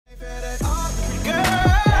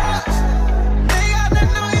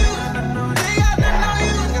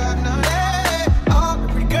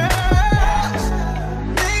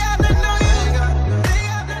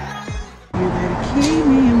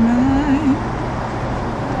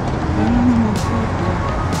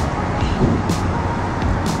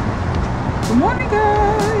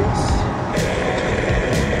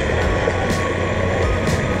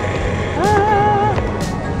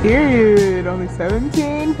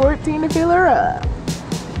17.14 to fill her up.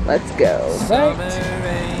 Let's go. Right.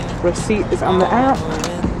 Receipt is on the app.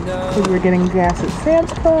 Because we're getting gas at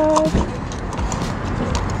Sam's Club.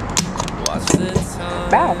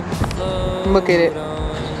 Wow. Look at it.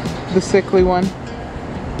 The sickly one.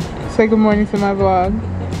 Say good morning to my vlog.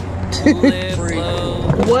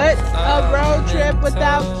 What a road trip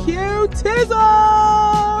without Q-Tizzle!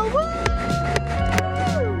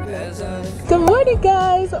 Good morning,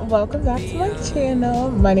 guys. Welcome back to my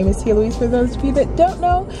channel. My name is Louise for those of you that don't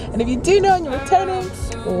know. And if you do know and you're returning,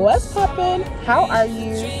 what's poppin'? How are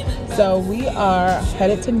you? So we are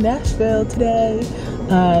headed to Nashville today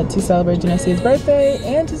to celebrate Janessia's birthday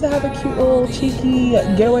and just to have a cute little cheeky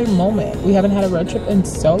getaway moment. We haven't had a road trip in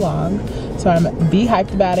so long, so I'm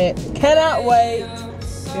hyped about it. Cannot wait.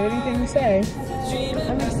 Do you have anything to say?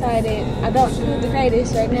 I'm excited. I don't need to pay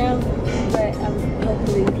this right now, but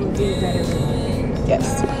hopefully we'll do better.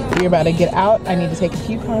 Yes, we're about to get out. I need to take a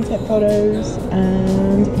few content photos,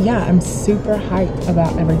 and yeah, I'm super hyped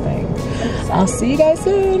about everything. I'll see you guys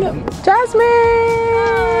soon.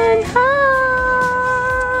 Jasmine!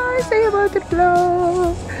 Hi! Say hello to the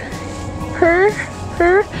vlog.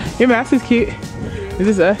 Her. Your mask is cute.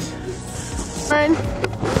 Is this us? Friend.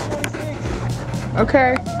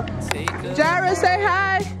 Okay. Jara, say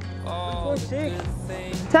hi.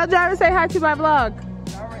 Tell Jara say hi to my vlog.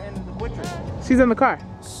 She's in the car.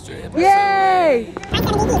 Yay!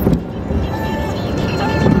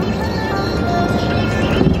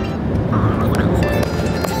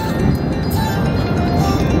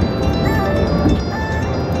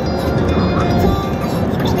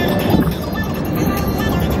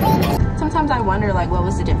 Sometimes I wonder, like, what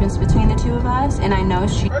was the difference between the two of us? And I know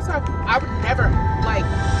she. First off, I would never, like,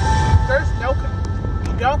 there's no,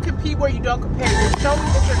 you don't compete where you don't compare. There's so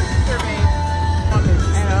many different surveys on this,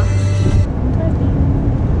 you know?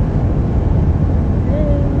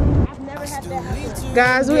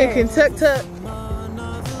 Guys, we in Kentucky.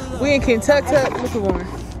 We in Kentucky. Look at Warren.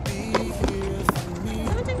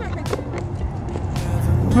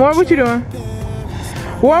 Warren, what you doing?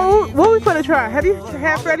 Warren, what we gonna try? Have you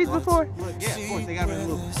had Freddy's before? Yeah, of course. They got me in the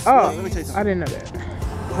loop. Oh, Let me tell you something. I didn't know that.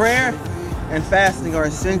 Prayer and fasting are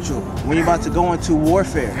essential when you're about to go into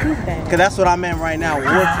warfare. Because that's what I'm in right now,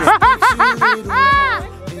 warfare.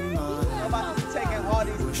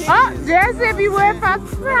 Oh, just if you went for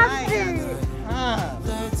fasting.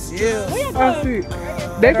 Yeah. Oh, see.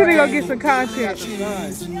 They finna go get some content.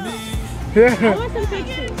 Yeah. I want some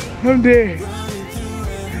pictures. I'm dead.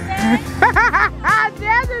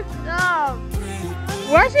 That is dumb.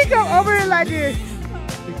 Why she come over here like this?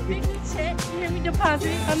 Big check. You hear me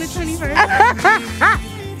deposit on the 21st.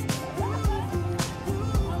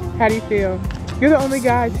 How do you feel? You're the only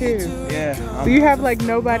guy too. Yeah. So you have like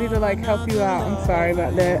nobody to like help you out. I'm sorry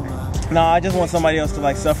about that. No, I just want somebody else to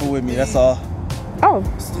like suffer with me. That's all. Oh.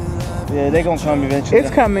 Yeah, they gonna come eventually.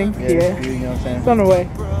 It's coming. Yeah. You know what I'm saying? It's on the way. You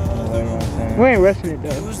know what I'm saying? We ain't rushing it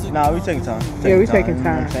though. Nah, we taking time. Yeah, we taking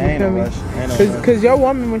time. You know what I'm saying? Ain't no rush. Ain't no rush. Cause your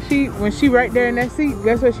woman, when she right there in that seat,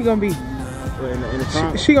 guess what she gonna be? In the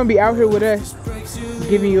trunk? She gonna be out here with us,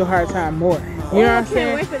 giving you a hard time more. You know what I'm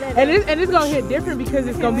saying? Wait for that. And it's gonna hit different because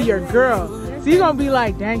it's gonna be your girl. So you're gonna be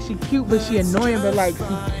like, dang, she cute, but she annoying, but like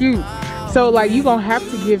she cute. So like you gonna have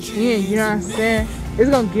to give in. You know what I'm saying? It's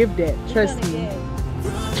gonna give that. Trust me.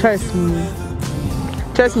 Trust me.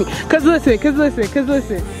 Trust me. Cause listen.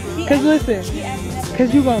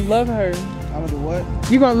 Cause you gonna love her. I'm gonna do what?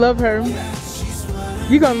 You gonna love her.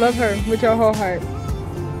 You gonna love her with your whole heart.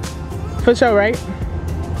 For sure, right?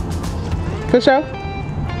 For sure?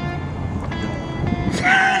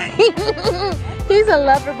 He's a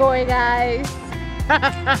lover boy, guys.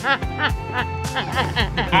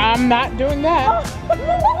 I'm not doing that.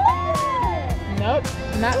 Nope,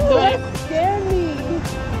 not doing it. Scare me.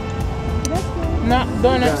 Not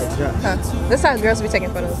doing it. That's how girls be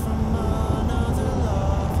taking photos.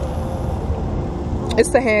 It's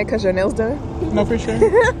the hand because your nails done. No, for sure.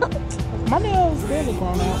 My nails barely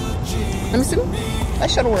grown out. Let me see.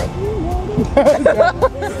 Let's show the world.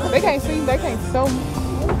 They can't see. They can't sew.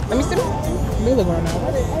 Let me see. Really grown out.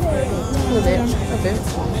 A little bit.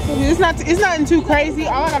 It's nothing too crazy.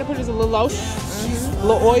 All I gotta put is a little lotion, a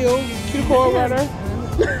little oil, cuticle water.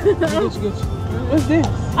 What's this?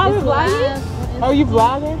 Oh, we're vlogging? Oh, you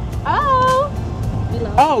vlogging? Oh.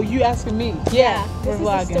 Oh, you asking me? Yeah, we're This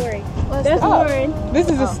vlogging. is a story. That's Lauren. This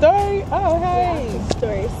is a story? Oh, hey.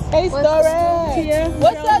 Stories. Hey, story. Tia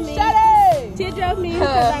What's drove up, me. Shutty? Tia drove me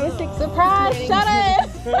because I was sick. Surprise,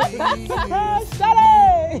 Shutty. Surprise,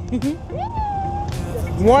 Shutty.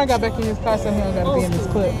 Warren got back in his car, so he don't gotta be in this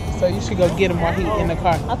clip. So you should go get him while he in the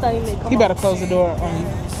car. I thought you meant He better close the door on you.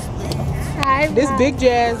 Hi. Right. This big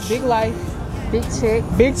jazz, big life, Big chick.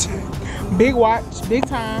 big watch, big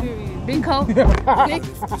time. Big coat. Big.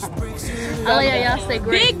 Y'all stay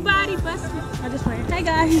great. Big body busted. I just playing. Hey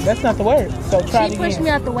guys. That's not the word. So try She it pushed again. me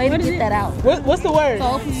out the way to get that out. What's the word? So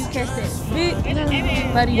hopefully you catch that.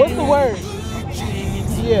 Big. Buddy, What's the word?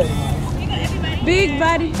 Yeah. Big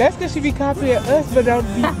body. That's because she be copying us, but don't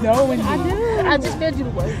be knowing you. I do. I just fed you the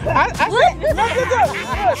word. I said, no,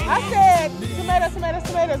 look. I said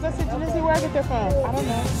tomatoes. I said, Janessia, where I get that from? I don't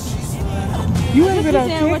know. You ain't been on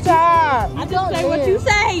TikTok. I just say what you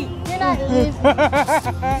say. You're not live.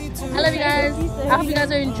 I love you guys. I hope you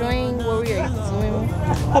guys are enjoying what we are doing.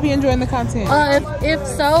 Hope you enjoying the content. If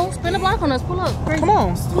so, spin a block on us. Pull up. Crazy. Come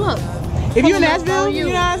on. Pull up. If you in Pull up Nashville, on you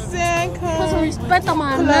know what I'm saying? Put some Come. respect on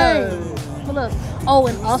my Pull name. Pull up. Oh,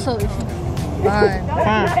 and also if you fine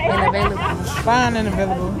Fine. and available, Fine and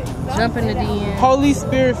available. jump in the DM. Holy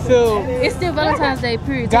Spirit filled. It's still Valentine's Day,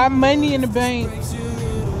 period. Got money in the bank,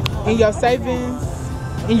 in your savings,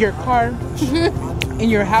 in your car, in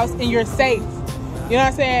your house, in your safe. You know what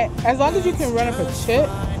I'm saying? As long as you can run up a check,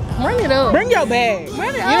 Run it up. bring your bag. Run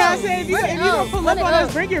it You know up. what I'm saying? If you Run it gonna up. pull Run up it on up.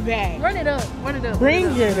 us, bring your bag. Run it up. Run it up. Bring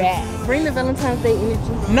Run it your up. bag. Bring the Valentine's Day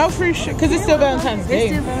energy. No free shit, because it's still Valentine's It's Day.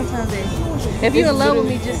 still Valentine's Day. If you're in love with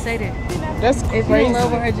me, just say that. That's If you're in crazy.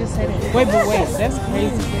 love with her, just say that. Wait, that's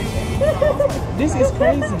crazy. This is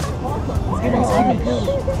crazy. It's giving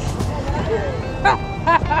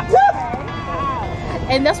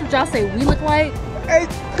And that's what y'all say we look like.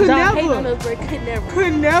 Could Y'all hate on never. us, but could never.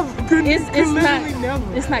 Could never. Could It's literally not.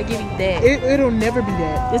 never. It's not giving that. It'll never be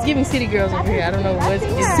that. It's giving city girls over here. I don't know what's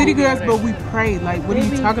giving City girls, but we pray. Like, what are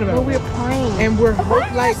you talking But about? we're praying. And we're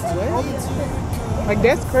like, what? Like,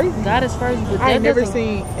 that's crazy. God is first, but I ain't that never doesn't-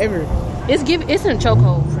 seen ever. It's giving. It's in a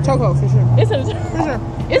chokehold. Choco for sure. It's in. For sure.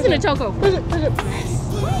 It's in a chokehold. Push it.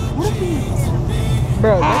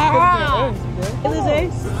 Bro, that's good for us, bro.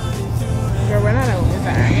 Girl, we're not over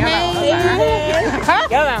there.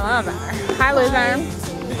 Hi, Liz.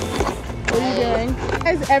 What are you doing?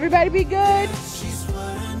 Guys, everybody be good.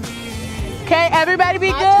 Okay, everybody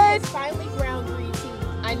be good. Finely ground green tea.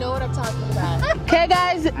 I know what I'm talking about. Okay,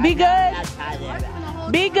 guys, be good.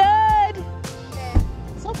 Be good.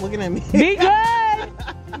 Stop looking at me. Be good.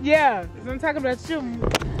 Yeah, 'cause I'm talking about you.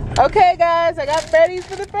 Okay, guys, I got Freddy's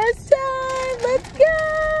for the first time. Let's go.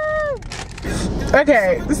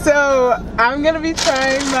 Okay, so I'm gonna be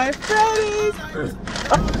trying my Freddy's.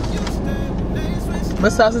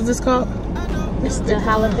 What sauce is this called? It's the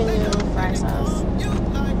jalapeno fry sauce.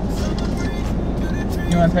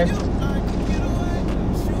 You want to taste?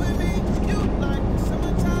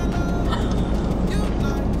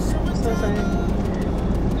 So sorry.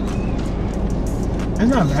 It's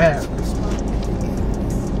not bad.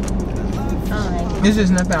 Alright. It's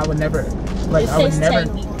just nothing I would never, like, I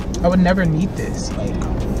would never need this. Like,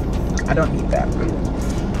 I don't need that.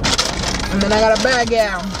 And then I got a bag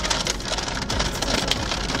out.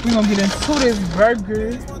 We're gonna get into this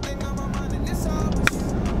burger.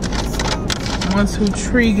 1, 2,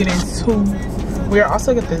 3, get into. We're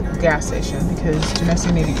also at the gas station because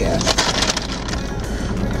Janessia needed gas.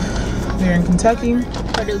 We're in Kentucky.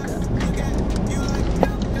 Paducah.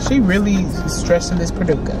 She really stressing this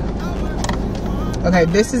Paducah. Okay,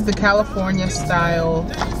 this is the California style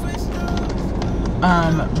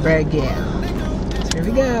bread jam. So here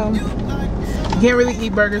we go. You can't really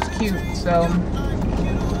eat burgers cute, so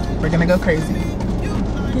we're gonna go crazy.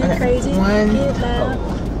 Okay, Crazy. one. Get loud.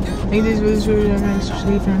 Think this really true.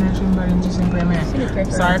 Sleep for national body just in prayer,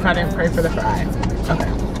 man. Sorry if I didn't pray for the fry.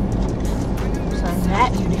 Okay. So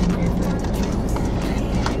that you didn't do.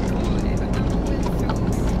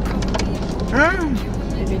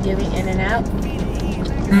 If you're giving in and out.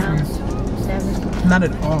 Not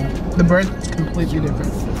at all. The bread's completely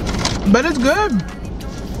different. But it's good.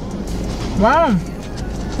 Wow.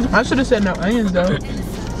 I should have said no onions though.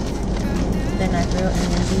 They're not grilled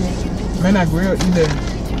onions either. They're not grilled either.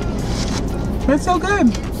 It's so good.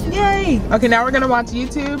 Yay. Okay, now we're gonna watch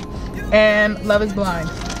YouTube and Love is Blind.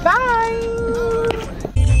 Bye.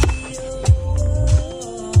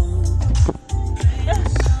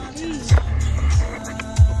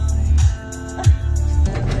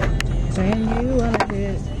 When you wanna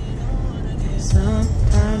hit,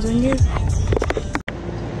 sometimes when you.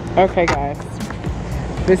 Okay, guys,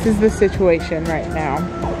 this is the situation right now.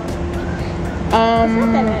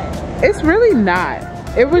 It's really not.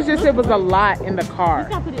 It was just, it was a lot in the car.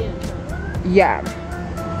 Yeah.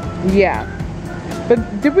 Yeah.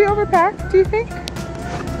 But did we overpack, do you think?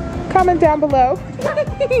 Comment down below.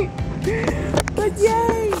 But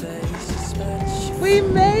yay! We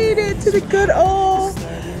made it to the good old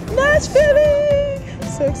Nashville!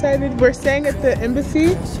 So excited. We're staying at the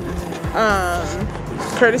embassy,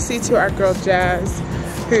 courtesy to our girl Jazz,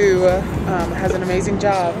 who has an amazing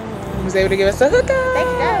job. Was able to give us a hookup.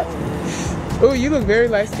 Thanks, Dad. Oh, you look very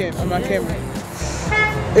light skinned on my camera.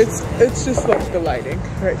 It's just like the lighting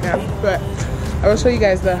right now. But I will show you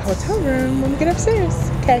guys the hotel room when we get upstairs.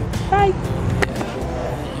 Okay, bye.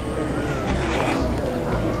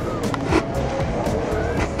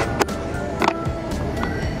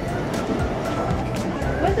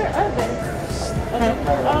 Where's their oven?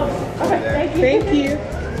 Oh, okay, thank you. Thank you.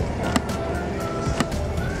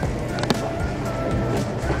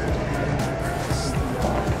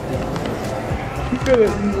 You feel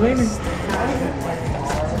it leaning.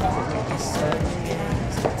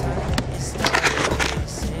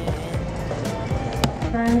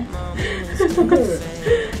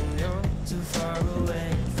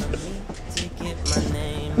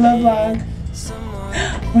 Love vlog.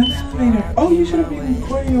 Where's the elevator? Oh, you should have been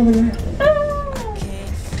recording over there.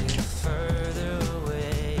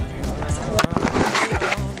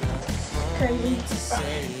 Crazy.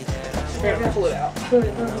 We're gonna pull it out. Pull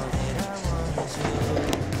it out.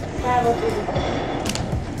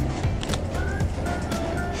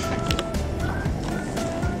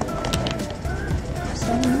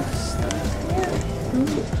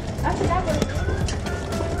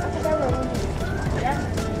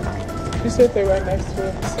 You sit there right next to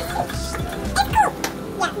us.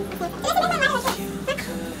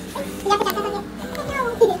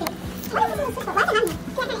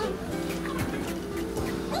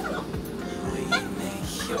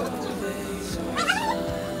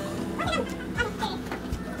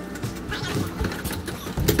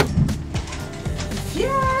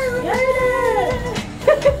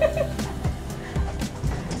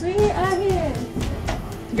 Bring it out here.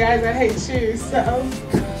 Guys, I hate shoes, so.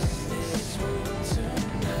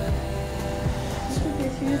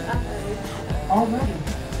 Alright.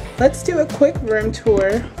 Let's do a quick room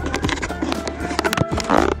tour.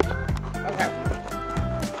 Okay.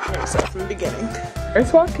 So from the beginning.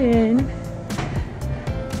 First walk in.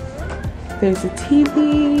 There's a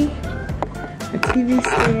TV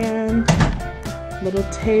stand, little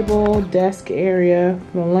table, desk area,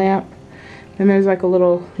 the lamp. Then there's like a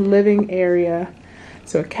little living area.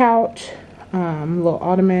 So a couch, a little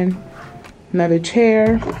ottoman, another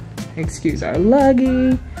chair, excuse our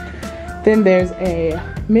luggy. Then there's a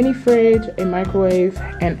mini fridge, a microwave,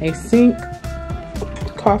 and a sink,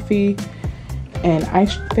 coffee, and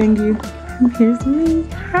ice thingy. And here's me,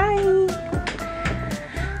 hi.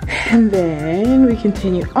 And then we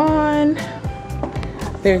continue on.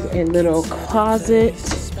 There's a little closet,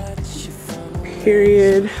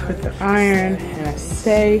 period, with the iron and a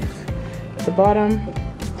safe at the bottom.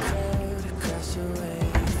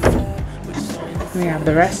 We have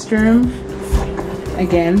the restroom.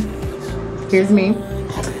 Again, here's me.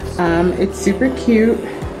 It's super cute.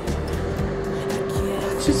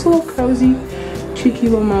 It's just a little cozy, cheeky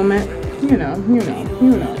little moment. You know.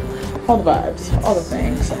 All the vibes,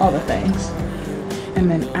 all the things.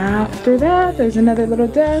 And then after that, there's another little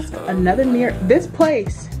desk, another mirror. This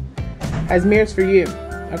place has mirrors for you,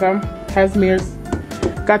 okay? Has mirrors,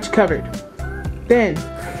 got you covered. Then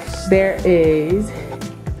there is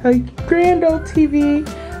a grand old TV,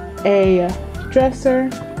 a dresser,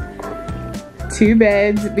 2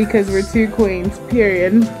 beds because we're 2 queens,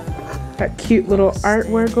 period. That cute little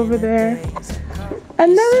artwork over there.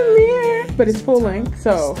 Another mirror, but it's full length,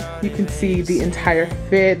 so you can see the entire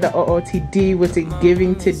fit, the OOTD, what's it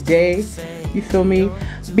giving today, you feel me?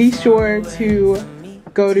 Be sure to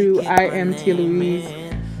go to Louise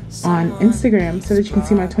on Instagram so that you can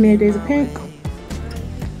see my 28 days of pink,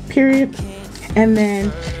 period. And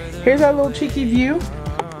then here's our little cheeky view.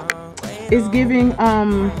 It's giving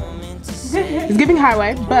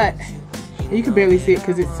highway, but you can barely see it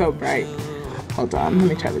because it's so bright. Hold on, let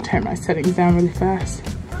me try to turn my settings down really fast.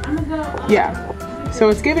 Yeah, so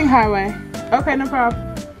it's giving highway. Okay, no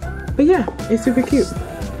problem. But yeah, it's super cute.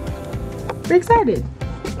 We're excited.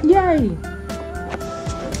 Yay.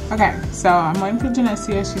 Okay, so I'm waiting for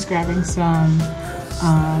Janessia. She's grabbing some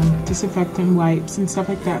disinfectant wipes and stuff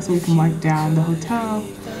like that so we can wipe down the hotel.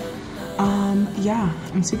 Yeah,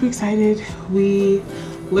 I'm super excited. We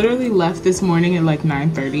literally left this morning at like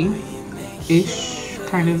 9:30-ish,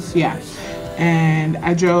 kind of, yeah. And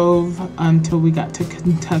I drove until we got to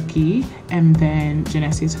Kentucky, and then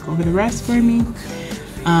Janessia took over the rest for me.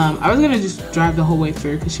 I was gonna just drive the whole way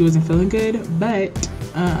through because she wasn't feeling good, but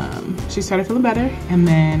she started feeling better, and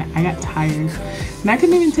then I got tired, and I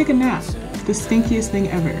couldn't even take a nap. The stinkiest thing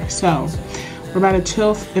ever. So we're about to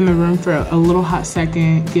chill in the room for a little hot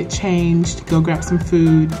second, get changed, go grab some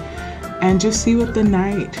food, and just see what the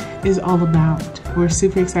night is all about. We're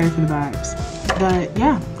super excited for the vibes. But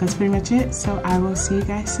yeah, that's pretty much it. So I will see you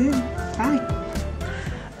guys soon. Bye.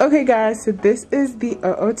 Okay guys, so this is the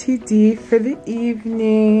OOTD for the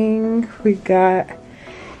evening. We got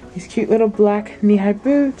these cute little black knee-high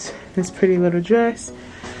boots, this pretty little dress,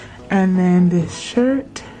 and then this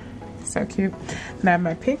shirt. So cute. And I have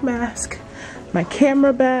my pink mask, my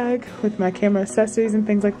camera bag with my camera accessories and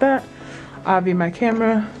things like that. Obviously my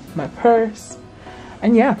camera, my purse,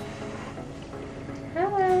 and yeah.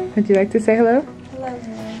 Hello. Would you like to say hello? Hello.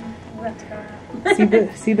 Let's go.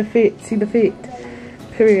 See the fit.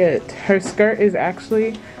 Period. Her skirt is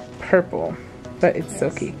actually purple, but it's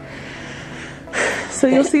silky. So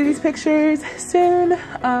you'll see these pictures soon.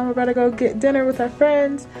 We're about to go get dinner with our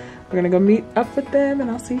friends. We're gonna go meet up with them,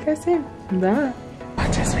 and I'll see you guys soon. Bye.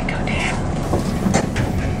 Watch as we go down.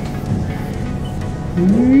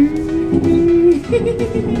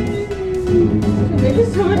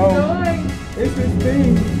 It's so annoying. It's this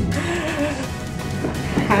thing.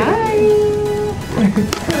 Hi.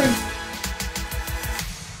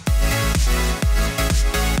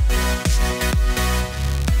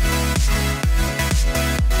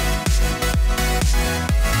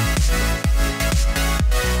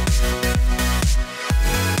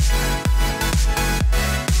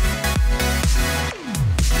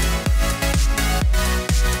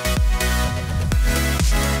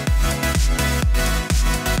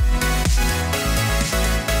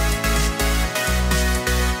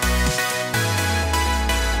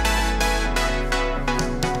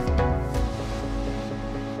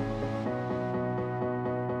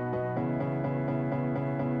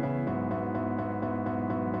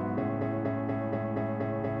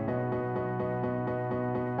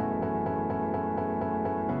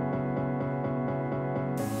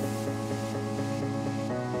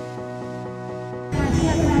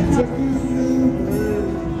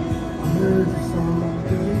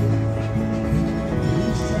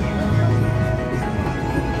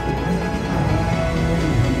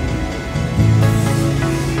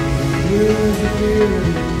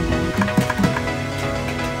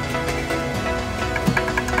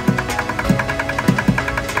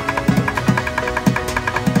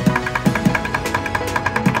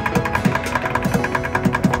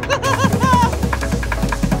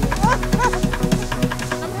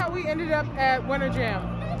 At Winter Jam.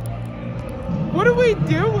 What are we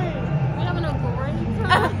doing? We're having a great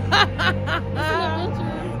time. It's an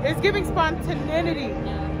adventure. It's giving spontaneity.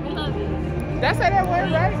 Yeah, we love it. That's how that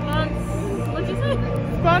word, right? What'd you say?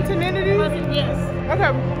 Spontaneity? Yes. Okay.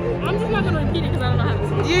 I'm just not gonna repeat it because I don't know how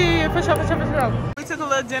to say it. Yeah, for sure. We took a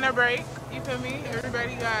little dinner break. You feel me?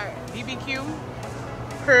 Everybody got BBQ.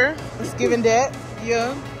 Her. It's giving that.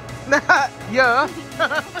 Yeah. Yeah.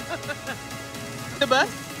 The bus?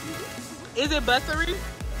 Is it buttery?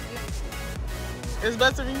 Yeah. Is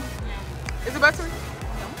buttery? Yeah. Is it buttery?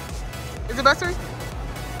 No. Is it buttery?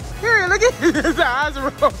 Here, look at his eyes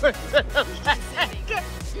rolling.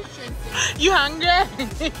 You hungry?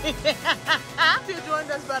 She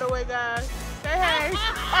joined us, by the way, guys. Say hey.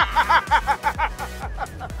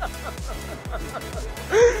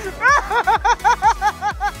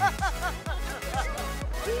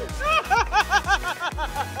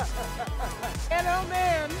 Hello,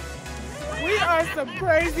 man. We are some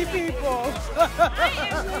crazy people.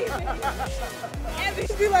 And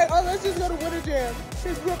they'd be like, oh, let's just go to Winter Jam.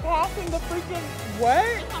 Because we're passing the freaking,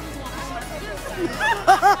 what?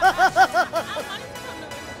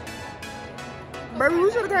 Maybe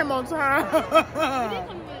we should have came on time.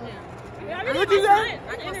 What'd you say?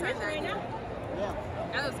 Right now. Yeah.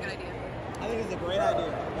 That was a good idea. I think it's a great idea.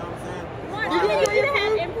 You know what I'm saying? Did you enjoy your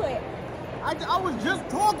food? Input. I was just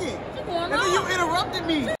talking. And then you interrupted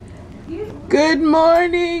me. Good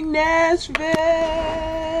morning, Nashville.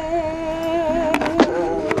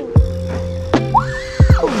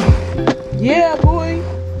 Yeah, boy.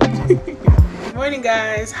 Good morning,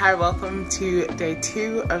 guys. Hi, welcome to day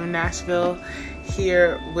 2 of Nashville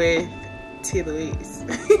here with Louise.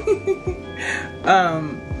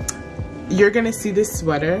 You're gonna see this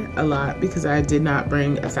sweater a lot because I did not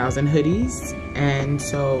bring 1,000 hoodies, and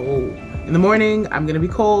so in the morning I'm gonna be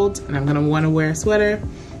cold and I'm gonna want to wear a sweater.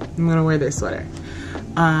 I'm gonna wear this sweater.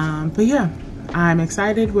 But yeah, I'm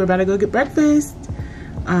excited. We're about to go get breakfast.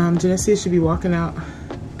 Janessia should be walking out.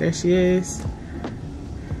 There she is.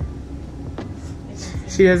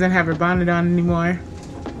 She doesn't have her bonnet on anymore.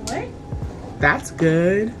 What? That's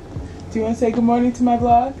good. Do you want to say good morning to my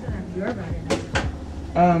vlog? Your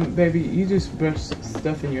bonnet. Baby, you just brushed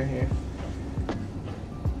stuff in your hair.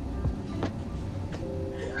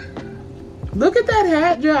 Look at that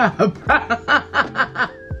hat job.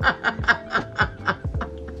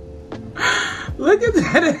 Look at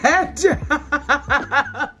that hat job.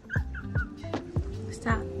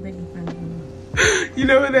 Stop making fun of me. You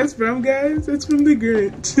know where that's from, guys? That's from the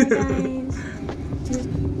Grinch. Hey guys.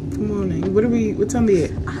 Good morning. What time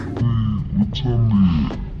is it?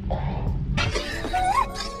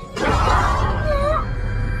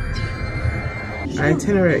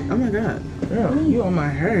 Itinerary. Oh my God. Girl, you on my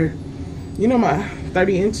hair. You know my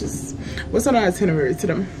 30 inches. What's on our itinerary to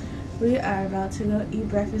them? We are about to go eat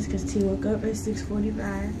breakfast because T woke up at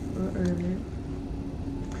 6:45 or earlier.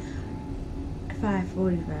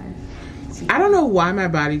 5:45. I don't know why my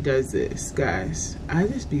body does this, guys. I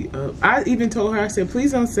just be up. I even told her, I said,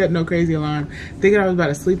 please don't set no crazy alarm. Thinking I was about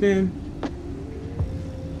to sleep in.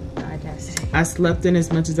 I slept in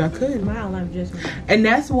as much as I could. My alarm just went off. And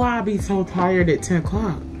that's why I be so tired at 10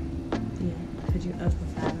 o'clock. Yeah, because you're up for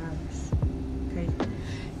 5 hours. Crazy.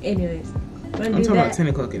 Anyways. I'm talking about 10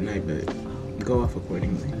 o'clock at night, but go off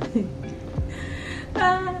accordingly.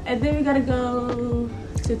 And then we gotta go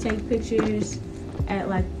to take pictures at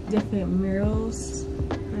like different murals.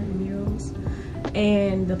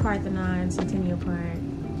 And the Parthenon, Centennial Park.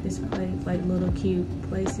 This place, like little cute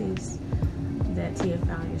places that Tia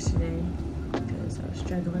found yesterday. Because I was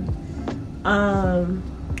struggling.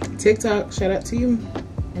 TikTok, shout out to you.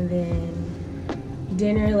 And then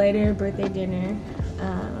dinner later, birthday dinner.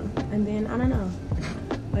 And then I don't know,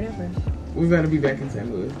 whatever. We gotta be back in St.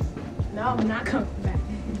 Louis. No, I'm not coming back.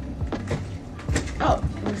 Oh,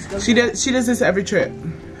 she does this every trip.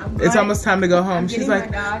 It's almost time to go home. She's like,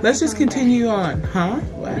 let's just continue on, huh?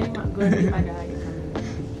 What?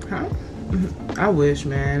 Huh? I wish,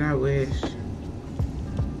 man. I wish.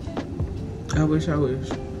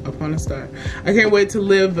 Upon a star. I can't wait to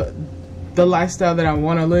live the lifestyle that I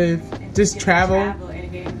want to live. Just travel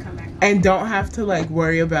and don't have to like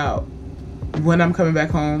worry about when I'm coming back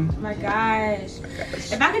home. Oh my gosh.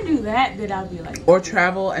 If I could do that, then I'll be like. Or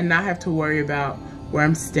travel and not have to worry about where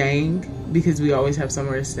I'm staying because we always have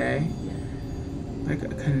somewhere to stay. Like a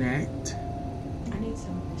connect. I need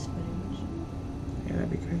some of this footage. Yeah, that'd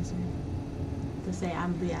be crazy. To say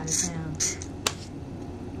I'm be out of town.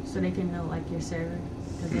 So they can know like your server.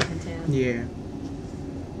 Because they can tell. Yeah.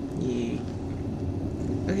 Yeah.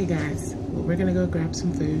 Okay guys. Well, we're gonna go grab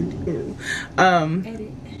some food.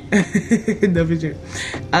 Edit. No picture.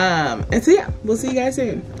 And so yeah, we'll see you guys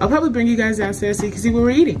soon. I'll probably bring you guys downstairs so you can see what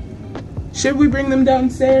we're eating. Should we bring them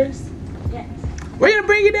downstairs? Yes. We're gonna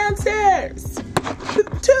bring you downstairs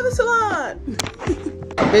to the salon.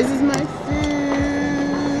 This is my food.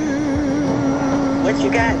 What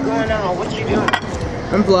you got going on? What you doing?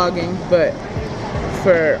 I'm vlogging, but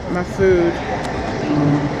for my food,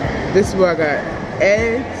 this is what I got.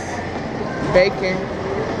 Eggs, bacon,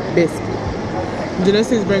 biscuit.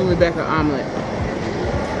 Janessia's bringing me back an omelet.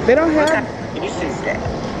 They don't have... What juice is that?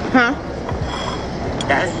 Huh?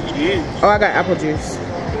 That's juice. Oh, I got apple juice.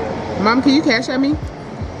 Mom, can you cash at me?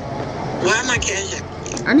 Why am I cash at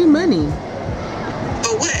you? I need money.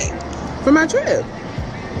 For what? For my trip.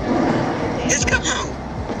 Just come home.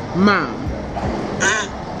 Mom. Huh?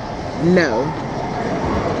 No.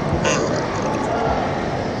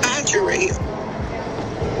 Aren't you real?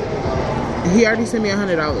 He already sent me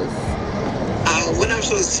 $100. What I'm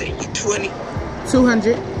supposed to send you? 20?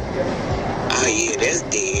 200. Oh yeah, that's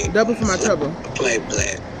dead. Double for my trouble. Play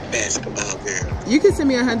black basketball girl. You can send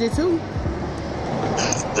me 100 too.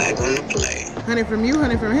 Black on the play. 100 from you,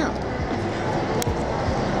 100 from him.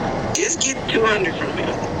 Just get 200 from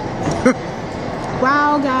him.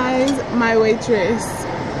 Wow, guys, my waitress.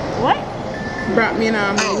 What? Brought me an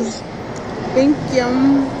omelet. Oh. Thank you.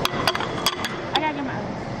 I gotta get my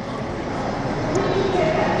oven.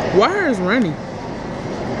 Why is running?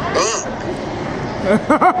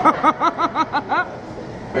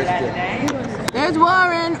 There's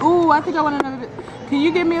Warren. Ooh, I think I want another. Can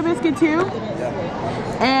you give me a biscuit too?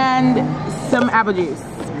 And some apple juice,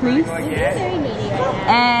 please.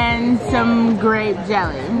 And some grape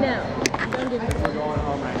jelly. No. Don't give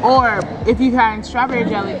it. Or if you find strawberry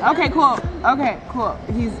jelly. Okay, cool. Okay, cool.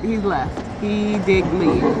 He's left. He did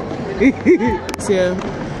leave. So,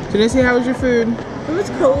 Janessia, how was your food? It was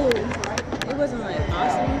cool. It wasn't like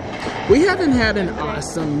awesome. We haven't had an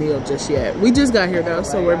awesome meal just yet. We just got here though,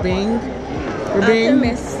 so we're being,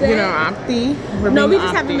 Optimistic. you know, opty. No, we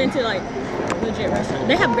just haven't been to like legit restaurants.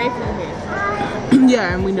 They have great food here.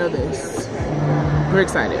 Yeah, and we know this. We're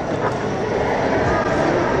excited.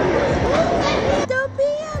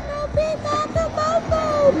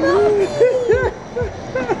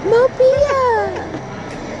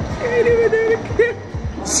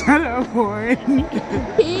 Shut up, Warren.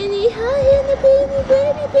 Penny, high in the penny,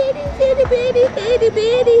 penny, penny, penny, penny, penny,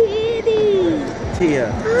 penny, penny. Tia.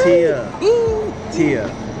 Tia,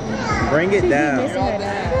 bring it down.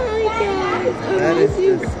 That is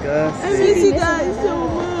disgusting. I miss you guys so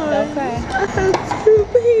much. Okay. I have 2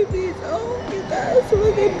 babies. Oh, you guys are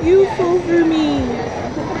looking beautiful for me.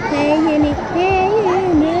 Hey, honey. Hey,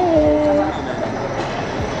 honey.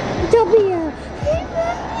 Utopia.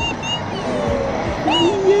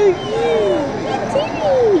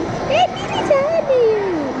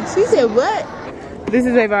 She said what? This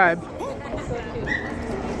is a vibe.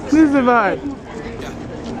 This is a vibe.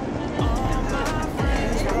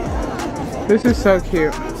 This is so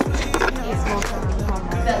cute.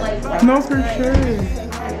 No, for sure.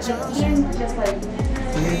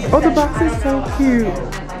 Oh, the box is so cute.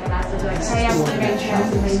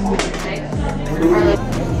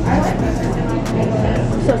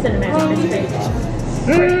 So cinematic.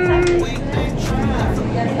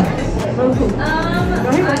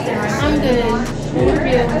 I'm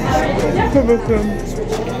good.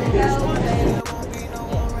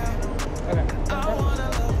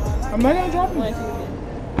 I'm not gonna drop it.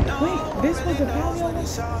 Wait, this was a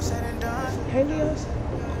Helios? It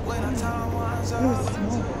was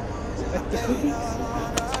small. Like the cookies?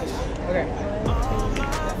 Okay.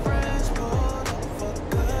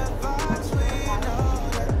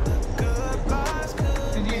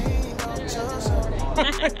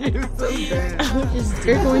 You're so bad.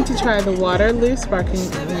 We're going to try the Waterloo sparkling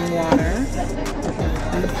water.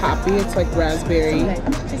 And the poppy, it's like raspberry.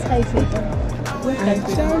 Just how you feel.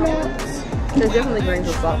 Donuts. There's definitely grains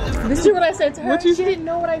of salt. This is what I said to her. What you She say? didn't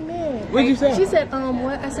know what I meant. What'd you say? She said,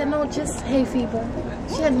 what? I said, no, just hay fever.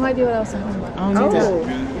 She had no idea what I was talking about. I don't need that.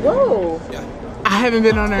 Whoa. I haven't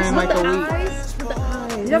been on her in like a week. Eyes, with the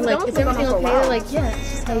eyes. Yeah, Like, but is don't everything look okay? on They're for a like, yeah, it's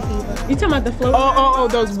just hay fever. You talking about the float? Oh,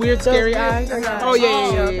 those weird scary eyes. Oh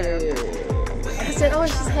yeah. I said, oh,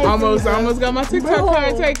 it's just hay Almost fever. got my TikTok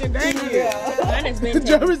card taken. Thank you. Mine has been The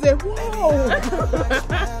taken. driver said, whoa.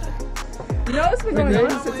 You know it's been going on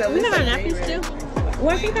since at We least have our napkins too. Well,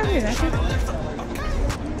 I think I have napkins.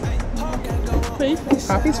 Please.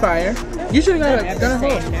 Poppy's fire. You should have got a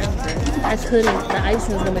hold. I couldn't. The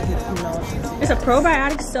icing was going to make me nauseous. It's a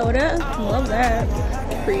probiotic soda. Love that.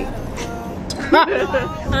 free.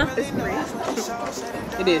 Huh? It's free.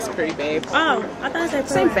 It is pretty, babe. Oh, I thought it said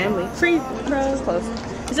Same family. Free pro. Close.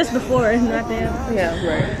 It's just before, not them. Yeah,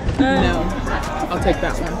 right. No, I'll take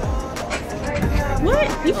that one. What?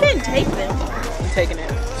 You can't take them. I'm taking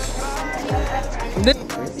it.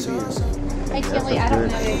 Actually, I don't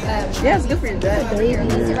know. Yeah, it's good for your gut. I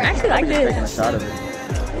actually like this. A shot of it.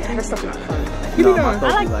 That's stuff not fun. You be doing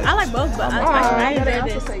I like both, but I enjoy They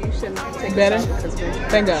also this. say you should not take Better? a shot because we're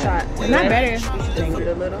Thank God. shot. It's not better. You should just do it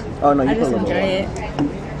a little. Oh no, you I put a just little enjoy more. it.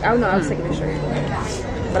 Oh no, I was taking a straight.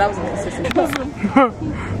 But I was inconsistent.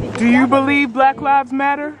 Do you believe Black Lives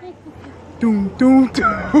Matter? Doom, doom,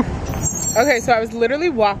 doom. Okay, so I was literally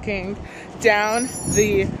walking down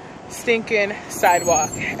the stinking sidewalk,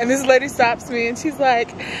 and this lady stops me and she's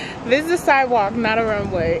like, this is a sidewalk, not a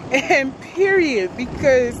runway. And period,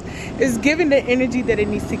 because it's giving the energy that it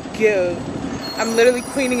needs to give. I'm literally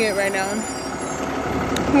cleaning it right now.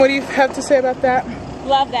 What do you have to say about that?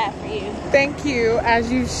 Love that for you. Thank you, as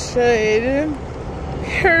you should.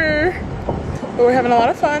 But we're having a lot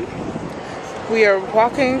of fun. We are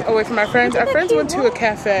walking away from our friends. Our friends went to a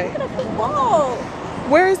cafe. Whoa.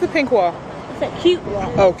 Where is the pink wall? It's a cute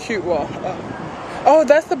one. Oh, cute wall. Oh,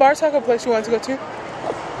 that's the bar taco place you wanted to go to?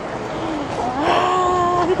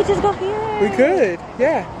 Ah, we could just go here. We could,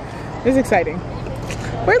 yeah. It's exciting.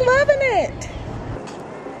 We're loving it.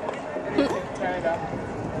 Turn it off.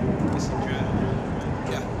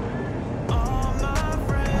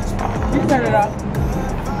 You can turn it off.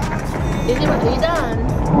 Is it really done?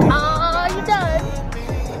 Oh, you done?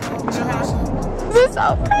 This is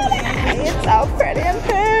so pretty. It's so pretty and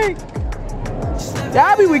pink.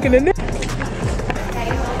 Y'all be weekend in this.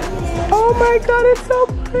 Oh my god, it's so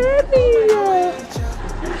pretty.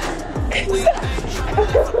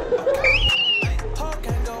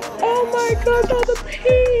 Oh my god, all the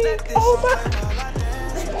pink. Oh my.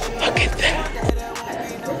 Look at that.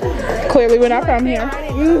 Clearly we're not from here.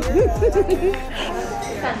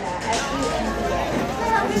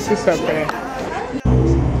 This is so pretty.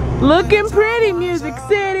 Looking pretty, Music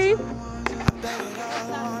City.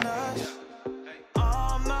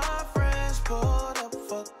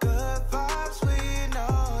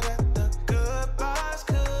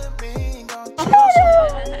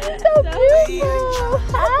 So beautiful.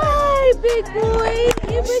 Hi, big boy.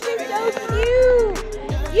 You looking so cute.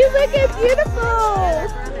 You looking beautiful.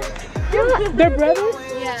 They're brothers?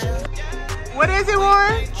 Yeah. What is it,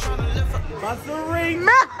 Warren? Muscle ring.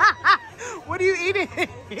 What are you eating?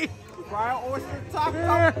 Fried oyster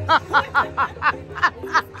taco.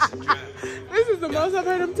 This is the most I've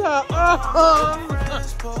heard him talk.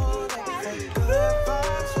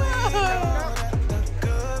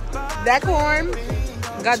 That corn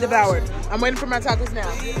got devoured. I'm waiting for my tacos now.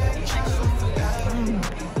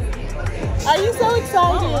 Are you so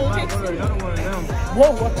excited?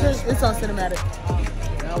 Whoa, watch this. It's on cinematic.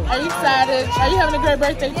 Are you excited? Are you having a great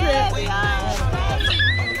birthday trip?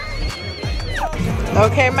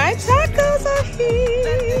 Okay, my tacos are here.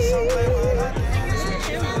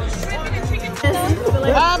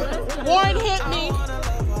 Warren hit me.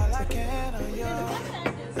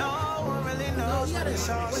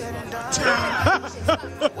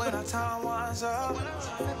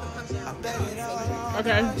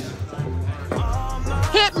 Okay.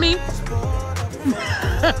 Hit me.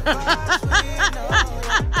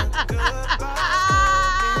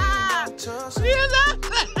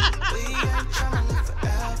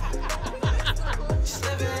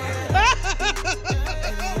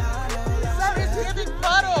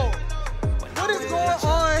 What is going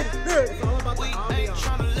on?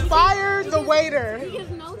 Fire the waiter. He gives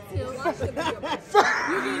no tilt.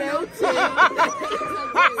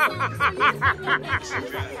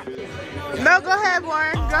 No, go ahead,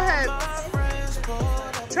 Warren. Go ahead.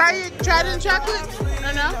 Try it in chocolate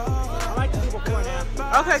or no? I like to do before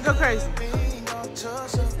now. Okay, go crazy.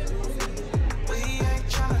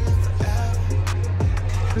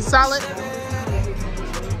 Solid.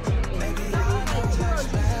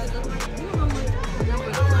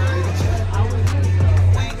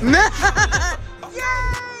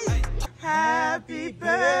 Yay! Happy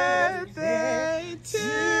birthday to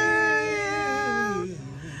you.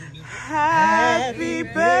 Happy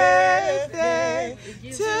birthday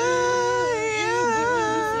to you.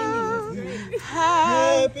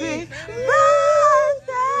 Happy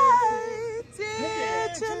birthday, dear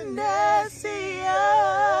Janessia.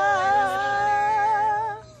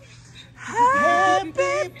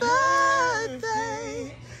 Happy birthday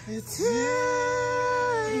to you.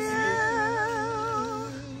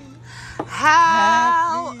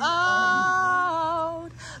 How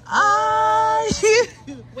old are you?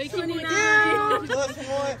 Wait, can you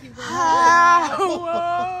How old?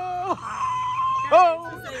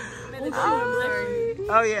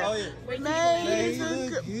 Oh yeah.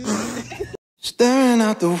 Staring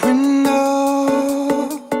out the window,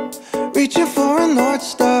 reaching for a North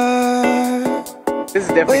Star. This is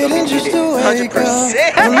definitely Waiting just to wake up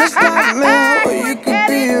from this nightmare where you could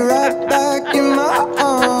be right back in my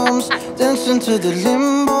arms, dancing to the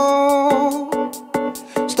limbo,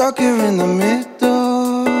 stuck here in the middle.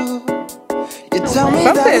 You tell me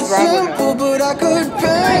that it's simple, but I could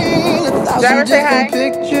paint 1,000 different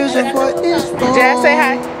pictures of what is wrong. Jazz, say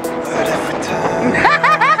hi. But every time the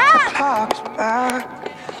clock's back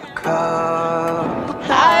up,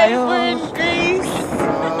 Hi, we're in Greece.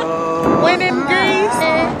 When in Greece.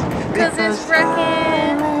 Because it's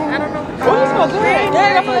wrecking. I don't know. Oh, you smell good.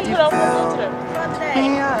 Yeah, I'm going to put on today.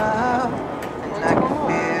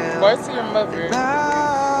 Boys to your mother.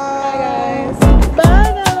 Bye, guys.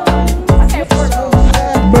 Bye, guys.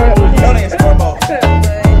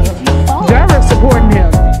 Jarvis supporting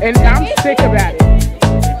him, and I'm sick about it.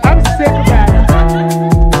 I'm sick about it.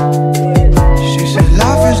 She said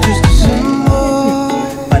life is just a symbol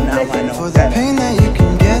for the pain that you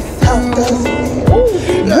can get through.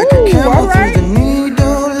 Like a camel through the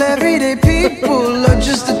needle. Everyday people are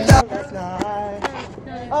just a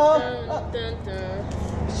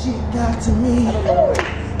She got to me. I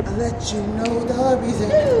let you know the reason.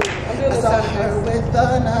 I saw her with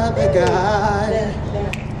another guy.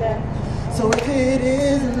 So if it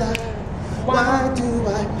is love, why do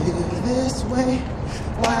I feel this way?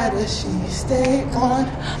 Why does she stay on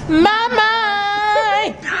My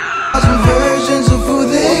mind. versions of who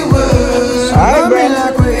they were? So I mean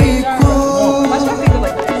like we're equal.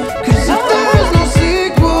 Cause if there is no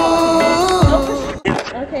sequel.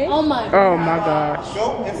 Oh my. Oh my gosh.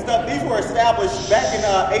 Go and stuff. These were established back in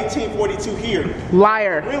 1842 here.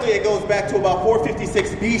 Liar. Really, it goes back to about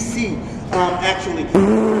 456 BC, actually.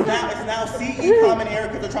 Now it's now CE, common era,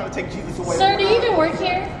 because they're trying to take Jesus away. Sir, do you even work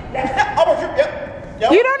here? I work here.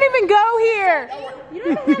 Yep. You don't even go here. You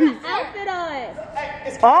don't have an outfit on. Hey,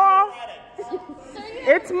 it's Oh, Friday.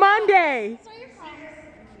 it's Monday. So you're fine.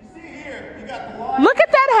 See here, you got the line. Look at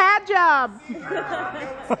that hat job.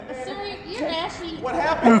 Sir, you're ashy. What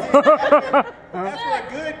happened? After a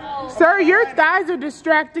good. Sir, your thighs are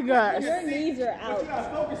distracting us. Your knees are out. What you gotta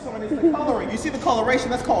focus on is the coloring. You see the coloration?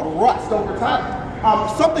 That's called rust over time.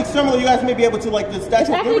 Something similar, you guys may be able to, like the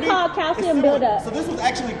Statue of Liberty. It's actually called calcium buildup. So this was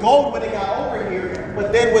actually gold when it got over here,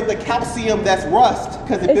 but then with the calcium, that's rust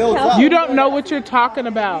because it builds up. You don't know what you're talking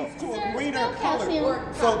about. To a greener color.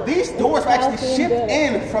 So these doors were actually shipped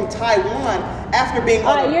in from Taiwan after being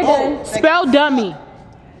on a boat. Spell dummy.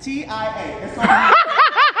 TIA. It's on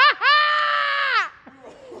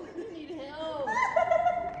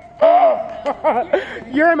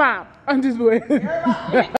Your mom. I'm just waiting.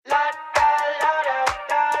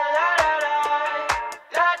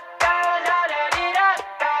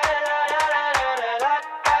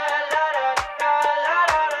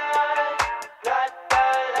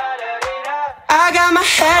 I got my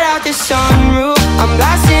head out the sunroof, I'm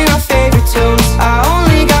blasting our favorite tunes. I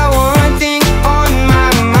only got one thing on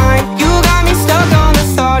my mind. You got me stuck on the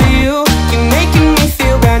thought of you. You're making me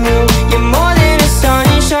feel brand new. You're more than a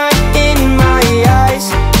sunshine in my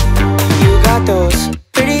eyes. You got those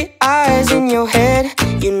pretty eyes in your head,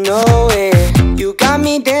 you know it. You got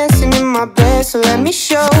me dancing in my bed, so let me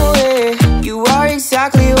show it. You are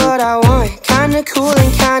exactly what I want, kinda cool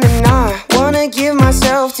and kinda not. Wanna give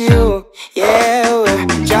myself to you. Yeah, we're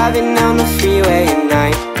driving down the freeway at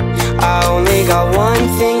night. I only got one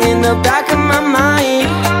thing in the back of my mind.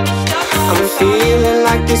 I'm feeling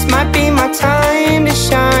like this might be my time to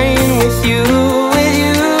shine with you, with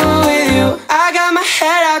you, with you. I got my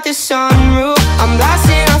head out the sunroof, I'm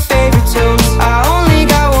blasting our favorite tunes. I only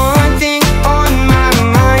got one thing on my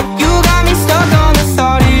mind. You got me stuck on the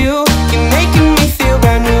thought of you. You're making me feel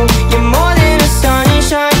brand new. You're more than a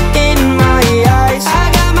sunshine in my eyes. I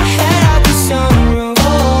got my head out the sunroof.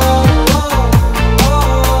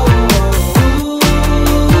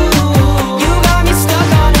 You got me stuck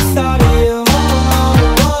on the thought of you.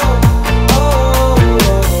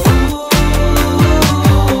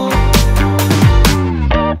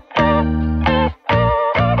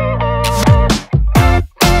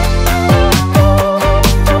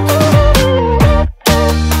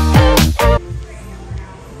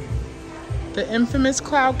 The infamous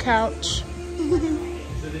cloud couch.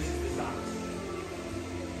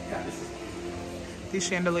 These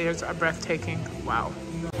chandeliers are breathtaking. Wow.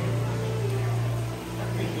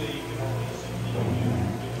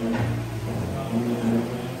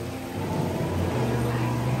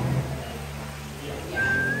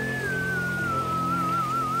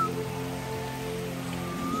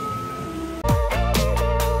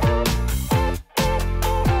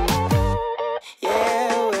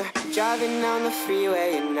 Yeah, we're driving down the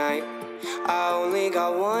freeway at night. I only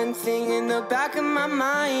got one thing in the back of my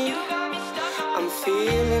mind. I'm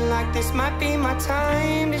feeling like this might be my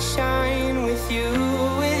time to shine with you,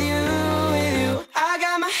 with you, with you. I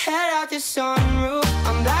got my head out the sunroof,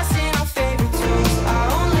 I'm blasting our favorite tunes. I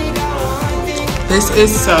only got one thing. This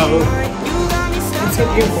is so, it's so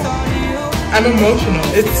beautiful. I'm emotional.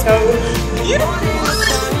 It's so beautiful.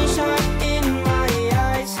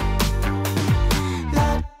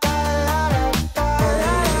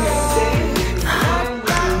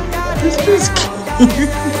 This is cute.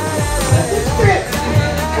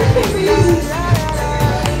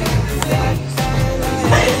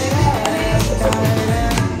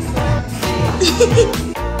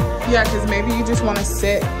 Yeah, because maybe you just want to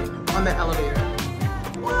sit on the elevator.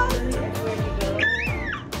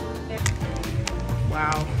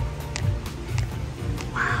 Wow.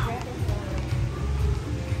 Wow.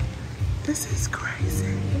 This is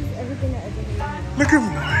crazy. Look at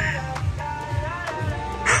mine.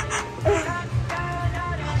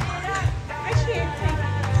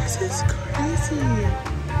 This is crazy.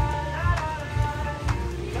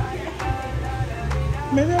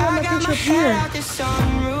 Maybe I want to picture up here.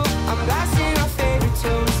 I'm blasting our favorite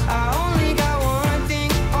tunes. I only got one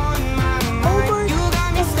thing on my mind. You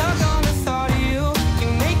got me stuck on the thought of you.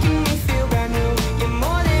 You're making me feel brand new. You're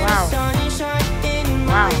more than a sunshine in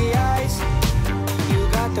my eyes. You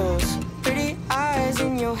got those pretty eyes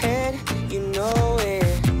in your head, you know it.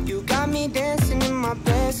 You got me dancing in my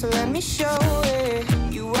bed, so let me show it.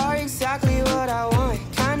 You are exactly what I want,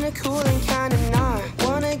 kinda cool and kinda not.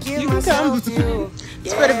 Wanna give myself to you.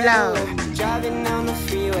 Driving down the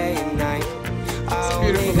freeway at night. I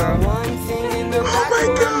only got one thing in the back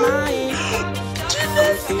of my mind.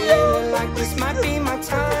 I'm feeling like this might be my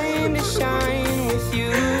time to shine with you,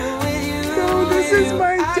 with you. No, this is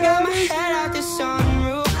my I got my head out the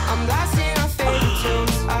sunroof, I'm blasting our favorite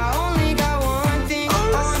tunes. I only got one thing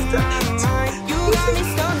on my mind. You got me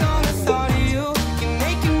stuck on the thought of you. You're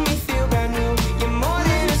making me feel brand new. You're more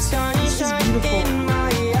than a sunshine in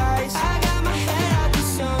my eyes. I got my head out the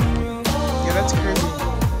sunroof. Yeah, that's crazy.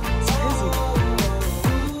 It's crazy.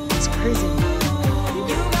 It's crazy.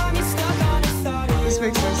 You got me stuck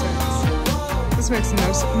makes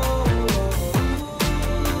no sense.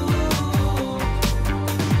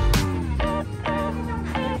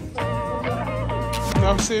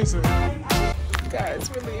 No, seriously.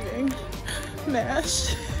 Guys, we're leaving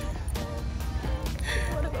Nash.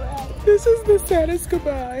 This is the saddest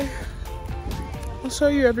goodbye. I'll show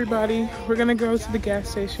you everybody. We're gonna go to the gas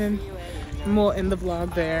station and we'll end the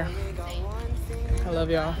vlog there. I love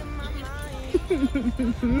y'all.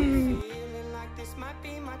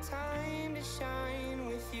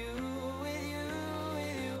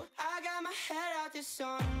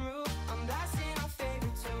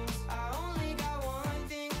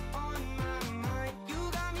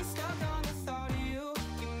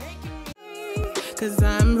 Cause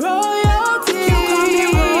I'm rolling.